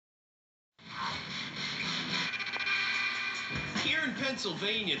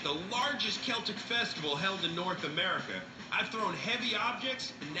Pennsylvania at the largest Celtic festival held in North America. I've thrown heavy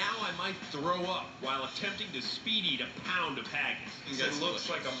objects, and now I might throw up while attempting to speed eat a pound of haggis. It looks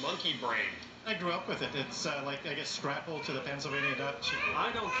like a monkey brain. I grew up with it. It's like, I guess, scrapple to the Pennsylvania Dutch.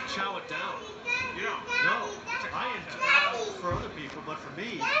 I don't chow it down. You don't? No. I for other people, but for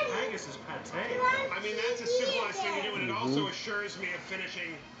me, haggis is pate. I mean, that's a civilized thing to do, and it also assures me of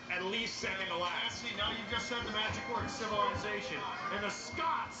finishing at least second to last. See, now you've just said the magic word, civilization. And the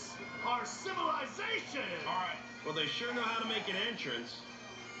Scots are civilization! All right. Well, they sure know how to make an entrance.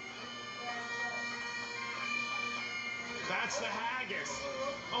 That's the haggis.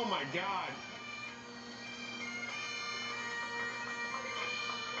 Oh, my God.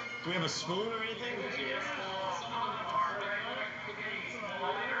 Do we have a spoon or anything?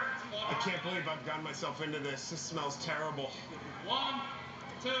 I can't believe I've gotten myself into this. This smells terrible. 1,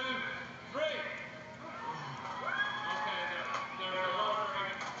 2, 3. Okay, they're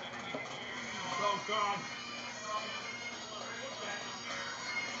Oh, God.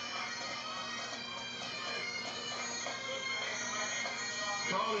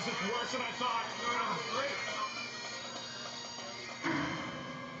 Oh, this is worse than I thought. Great.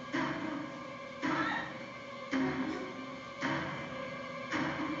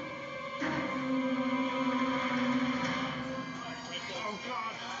 Oh,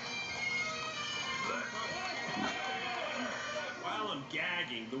 God. While I'm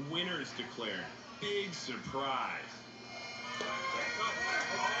gagging, the winner is declared. Big surprise.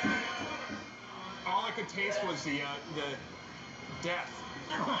 All I could taste was the death.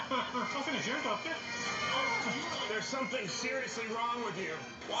 I'll finish yours, Doctor. There's something seriously wrong with you.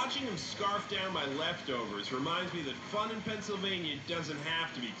 Watching him scarf down my leftovers reminds me that fun in Pennsylvania doesn't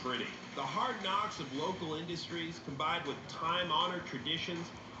have to be pretty. The hard knocks of local industries, combined with time-honored traditions,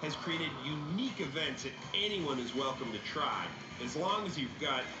 has created unique events that anyone is welcome to try, as long as you've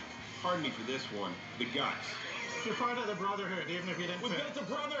got, pardon me for this one, the guts. You're part of the brotherhood, even if you didn't We fit. built a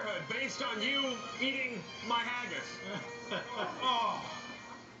brotherhood based on you eating my haggis. Oh.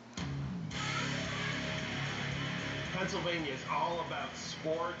 Pennsylvania is all about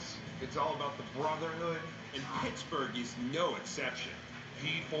sports. It's all about the brotherhood. And Pittsburgh is no exception.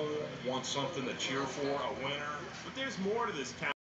 People want something to cheer for, a winner. But there's more to this town.